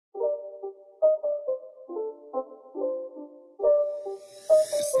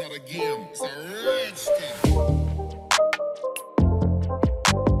not a game, it's a rich thing.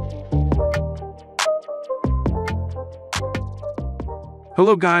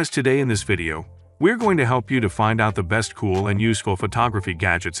 Hello guys, today in this video, we're going to help you to find out the best cool and useful photography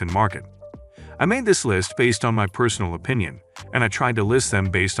gadgets in market. I made this list based on my personal opinion, and I tried to list them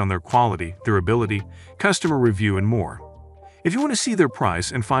based on their quality, durability, customer review, and more. If you want to see their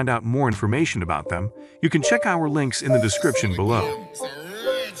price and find out more information about them, you can check our links in the description below. It's a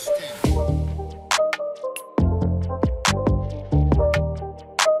rich thing.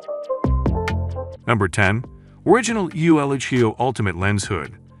 Number 10. Original shohel Ultimate Lens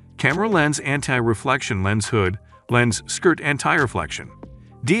Hood. Camera Lens Anti-Reflection Lens Hood, Lens Skirt Anti-Reflection.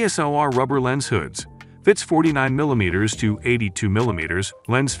 DSLR Rubber Lens Hoods. Fits 49mm to 82mm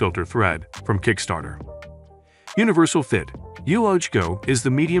lens filter thread from Kickstarter. Universal Fit. shohel is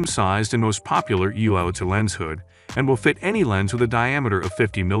the medium-sized and most popular shohel lens hood and will fit any lens with a diameter of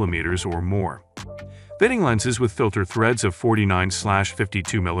 50mm or more. Fitting lenses with filter threads of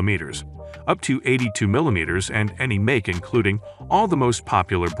 49/52mm, up to 82mm, and any make including all the most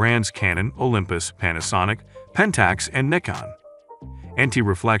popular brands Canon, Olympus, Panasonic, Pentax, and Nikon.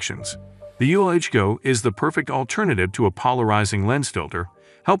 Anti-reflections. The shohel is the perfect alternative to a polarizing lens filter,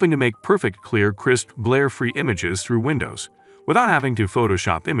 helping to make perfect, clear, crisp, glare-free images through windows, without having to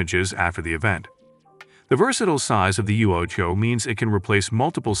Photoshop images after the event. The versatile size of the shohel means it can replace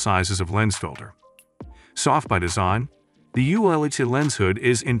multiple sizes of lens filter. Soft by design. The shohel lens hood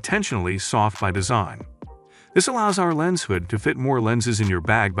is intentionally soft by design. This allows our lens hood to fit more lenses in your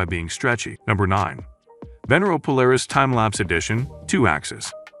bag by being stretchy. Number 9. Vendor Polaris Time-Lapse Edition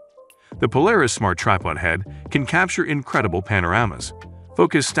 2-Axis. The Polaris Smart Tripod Head can capture incredible panoramas,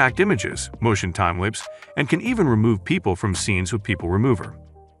 focus stacked images, motion time-lapse, and can even remove people from scenes with People Remover.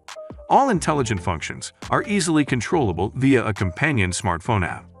 All intelligent functions are easily controllable via a companion smartphone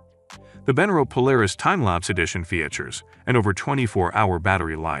app. The Vendor Polaris Time-Lapse Edition features an over 24-hour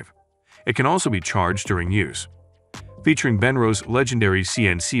battery life. It can also be charged during use. Featuring Vendor's legendary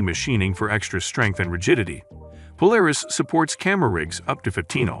CNC machining for extra strength and rigidity, Polaris supports camera rigs up to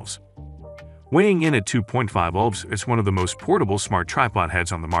 15 ohms. Weighing in at 2.5 ohms, it's one of the most portable smart tripod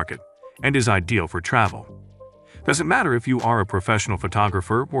heads on the market and is ideal for travel. Doesn't matter if you are a professional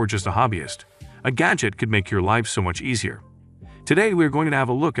photographer or just a hobbyist, a gadget could make your life so much easier. Today, we're going to have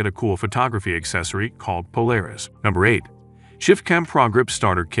a look at a cool photography accessory called Polaris. Number 8. ShiftCam Pro Grip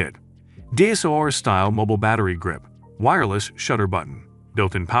Starter Kit. DSLR-style mobile battery grip, wireless shutter button,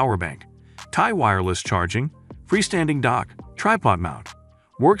 built-in power bank, tie wireless charging, freestanding dock, tripod mount.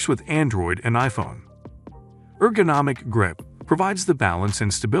 Works with Android and iPhone. Ergonomic grip provides the balance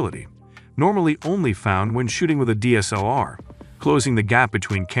and stability, normally only found when shooting with a DSLR, closing the gap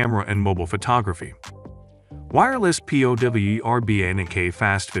between camera and mobile photography. Wireless POWERBANK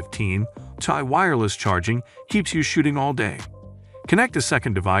Fast 15 tie wireless charging keeps you shooting all day. Connect a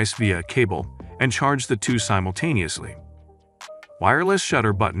second device via cable and charge the two simultaneously. Wireless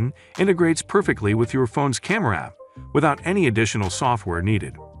shutter button integrates perfectly with your phone's camera app without any additional software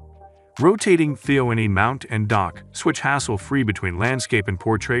needed. Rotating FONE mount and dock switch hassle-free between landscape and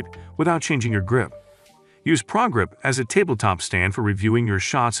portrait without changing your grip. Use ProGrip as a tabletop stand for reviewing your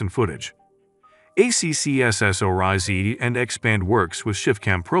shots and footage. ACCSSORIZ and Expand works with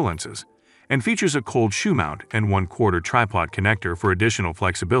ShiftCam Pro lenses and features a cold shoe mount and 1/4 tripod connector for additional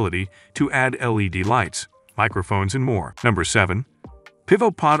flexibility to add LED lights, microphones, and more. Number 7.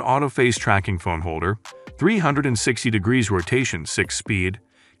 PivoPod Auto Face Tracking Phone Holder, 360 degrees rotation, 6-speed,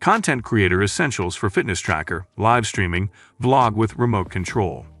 content creator essentials for fitness tracker, live streaming, vlog with remote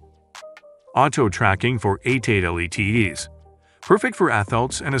control. Auto tracking for 8 LETs, perfect for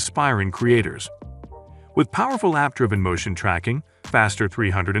athletes and aspiring creators. With powerful app-driven motion tracking, faster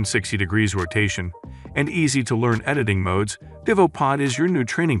 360 degrees rotation, and easy-to-learn editing modes, PivoPod is your new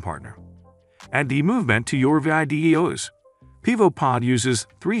training partner. Add the movement to your videos. PivoPod uses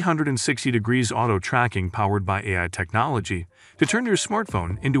 360 degrees auto tracking powered by AI technology to turn your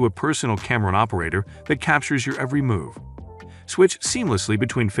smartphone into a personal camera operator that captures your every move. Switch seamlessly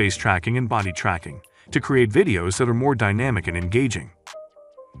between face tracking and body tracking to create videos that are more dynamic and engaging.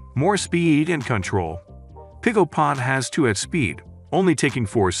 More speed and control. PivoPod has 2x speed, only taking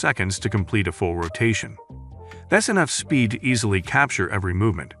 4 seconds to complete a full rotation. That's enough speed to easily capture every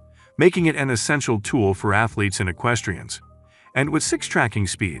movement, making it an essential tool for athletes and equestrians. And with 6 tracking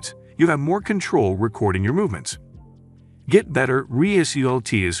speeds, you have more control recording your movements. Get better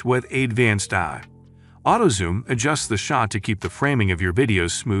results with advanced AI. Auto zoom adjusts the shot to keep the framing of your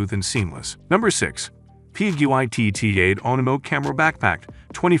videos smooth and seamless. Number 6. PGIT-T8 Onimo Camera Backpack,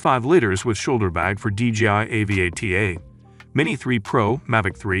 25 liters with shoulder bag for DJI AVATA. Mini 3 Pro,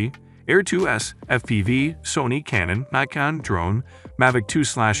 Mavic 3, Air 2S, FPV, Sony, Canon, Nikon, Drone, Mavic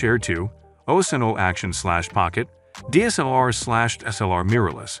 2/Air 2, OS&O Action/Pocket, DSLR/SLR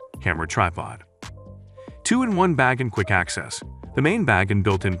mirrorless, camera tripod. 2-in-1 bag and quick access. The main bag and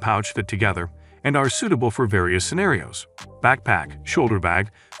built-in pouch fit together and are suitable for various scenarios. Backpack, shoulder bag,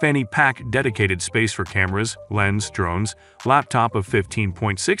 fanny pack, dedicated space for cameras, lens, drones, laptop of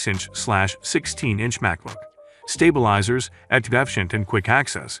 15.6-inch/16-inch MacBook. Stabilizers, efficient and quick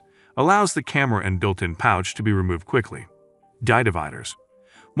access, allows the camera and built-in pouch to be removed quickly. Die dividers.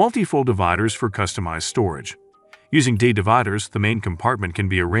 Multi-fold dividers for customized storage. Using die dividers, the main compartment can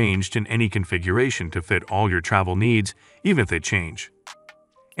be arranged in any configuration to fit all your travel needs, even if they change.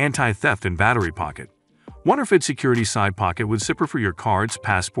 Anti-theft and battery pocket. Wonder-fit security side pocket with zipper for your cards,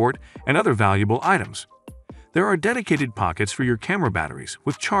 passport, and other valuable items. There are dedicated pockets for your camera batteries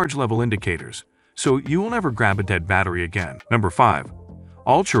with charge level indicators, so you will never grab a dead battery again. Number 5.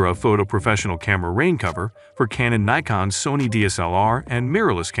 Ultra Photo Professional Camera Rain Cover for Canon, Nikon, Sony DSLR, and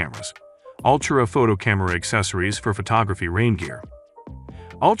mirrorless cameras. Ultra Photo Camera Accessories for Photography Rain Gear.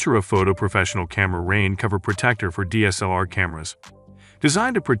 Ultra Photo Professional Camera Rain Cover Protector for DSLR cameras.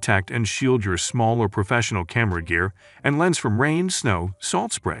 Designed to protect and shield your small or professional camera gear and lens from rain, snow,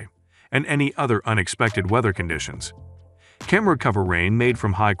 salt spray, and any other unexpected weather conditions. Camera cover rain made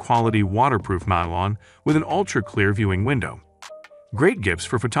from high-quality waterproof nylon with an ultra-clear viewing window. Great gifts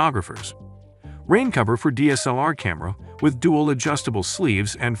for photographers. Rain cover for DSLR camera with dual adjustable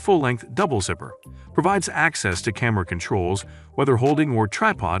sleeves and full-length double zipper. Provides access to camera controls, whether holding or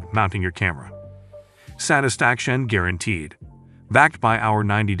tripod mounting your camera. Satisfaction guaranteed. Backed by our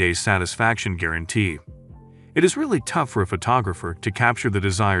 90-day satisfaction guarantee. It is really tough for a photographer to capture the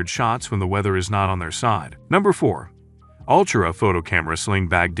desired shots when the weather is not on their side. Number 4. Ultra Photo Camera Sling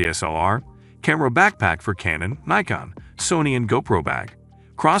Bag DSLR. Camera backpack for Canon, Nikon, Sony and GoPro bag.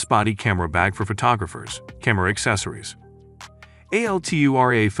 Crossbody camera bag for photographers. Camera accessories.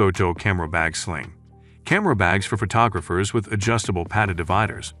 Ultra Photo Camera Bag Sling. Camera bags for photographers with adjustable padded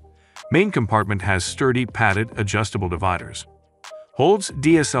dividers. Main compartment has sturdy padded adjustable dividers. Holds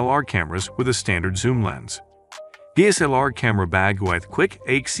DSLR cameras with a standard zoom lens. DSLR camera bag with quick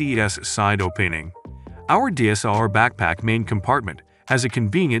access side opening. Our DSLR backpack main compartment has a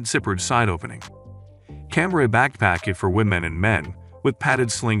convenient zippered side opening. Camera backpack for women and men with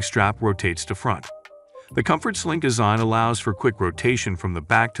padded sling strap rotates to front. The comfort sling design allows for quick rotation from the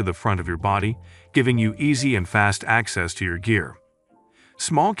back to the front of your body, giving you easy and fast access to your gear.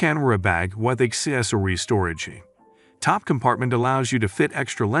 Small camera bag with accessory storage. Top compartment allows you to fit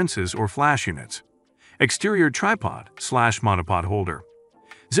extra lenses or flash units. Exterior tripod/monopod holder.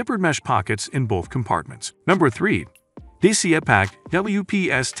 Zippered mesh pockets in both compartments. Number 3. DCA Pack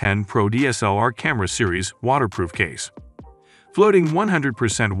WPS10 Pro DSLR Camera Series Waterproof Case. Floating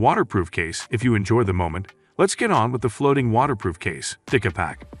 100% waterproof case. If you enjoy the moment, let's get on with the floating waterproof case,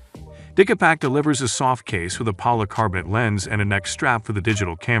 DCA-Pack. DCA-Pack delivers a soft case with a polycarbonate lens and a neck strap for the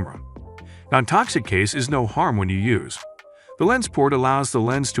digital camera. Non-toxic case is no harm when you use. The lens port allows the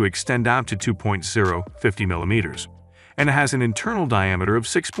lens to extend out to 2.0 50 mm, and it has an internal diameter of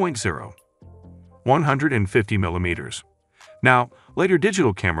 6.0 150 mm. Now, let your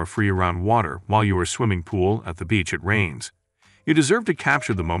digital camera free around water while you are swimming pool at the beach it rains. You deserve to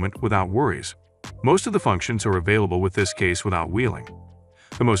capture the moment without worries. Most of the functions are available with this case without wheeling.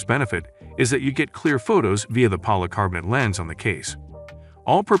 The most benefit is that you get clear photos via the polycarbonate lens on the case.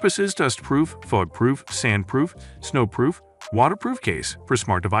 All purposes dust-proof, fog-proof, sand-proof, snow-proof, waterproof case for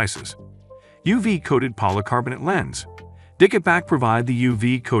smart devices. UV-coated polycarbonate lens. DCA-Pack provide the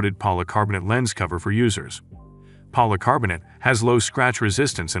UV-coated polycarbonate lens cover for users. Polycarbonate has low scratch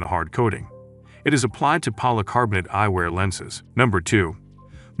resistance and a hard coating. It is applied to polycarbonate eyewear lenses. Number 2.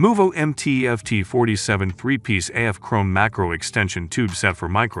 Movo MTFT47 3-piece AF Chrome Macro Extension Tube Set for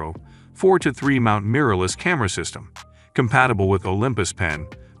Micro 4:3 Mount Mirrorless Camera System. Compatible with Olympus Pen,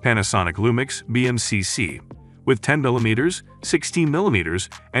 Panasonic Lumix BMCC, with 10mm, 16mm,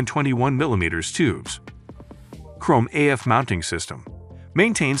 and 21mm tubes. Chrome AF Mounting System.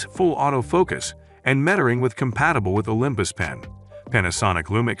 Maintains full autofocus and metering with compatible with Olympus Pen, Panasonic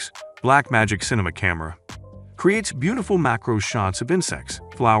Lumix, Blackmagic Cinema Camera. Creates beautiful macro shots of insects,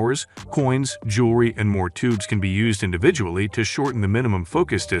 flowers, coins, jewelry, and more. Tubes can be used individually to shorten the minimum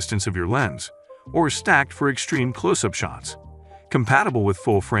focus distance of your lens, or stacked for extreme close-up shots. Compatible with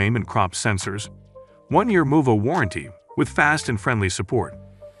full frame and crop sensors. 1-year Movo warranty with fast and friendly support.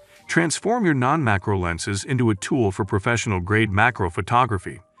 Transform your non-macro lenses into a tool for professional-grade macro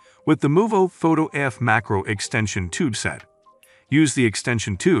photography with the Movo Photo AF Macro Extension Tube Set. Use the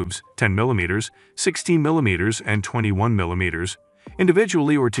extension tubes 10mm, 16mm, and 21mm,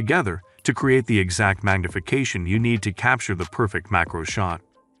 individually or together, to create the exact magnification you need to capture the perfect macro shot.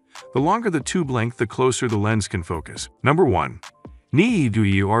 The longer the tube length, the closer the lens can focus. Number 1.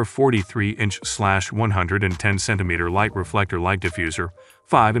 NIIDUR 43" /110cm light reflector light diffuser,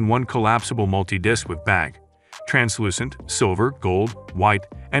 5-in-1 collapsible multi-disc with bag. Translucent, silver, gold, white,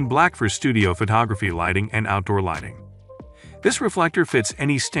 and black for studio photography lighting and outdoor lighting. This reflector fits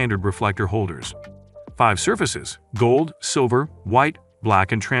any standard reflector holders. 5 surfaces: gold, silver, white,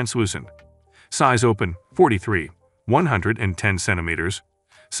 black, and translucent. Size open, 43/110 cm.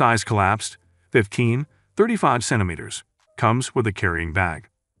 Size collapsed, 15/35 cm. Comes with a carrying bag.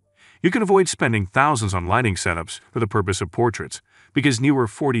 You can avoid spending thousands on lighting setups for the purpose of portraits, because newer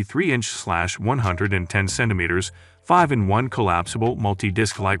 43" /110 cm 5-in-1 collapsible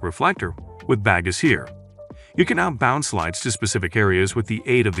multi-disc light reflector with bag is here. You can now bounce lights to specific areas with the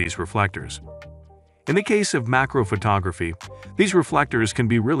aid of these reflectors. In the case of macro photography, these reflectors can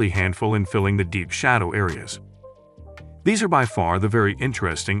be really handful in filling the deep shadow areas. These are by far the very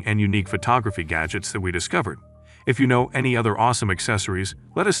interesting and unique photography gadgets that we discovered. If you know any other awesome accessories,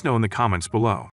 let us know in the comments below.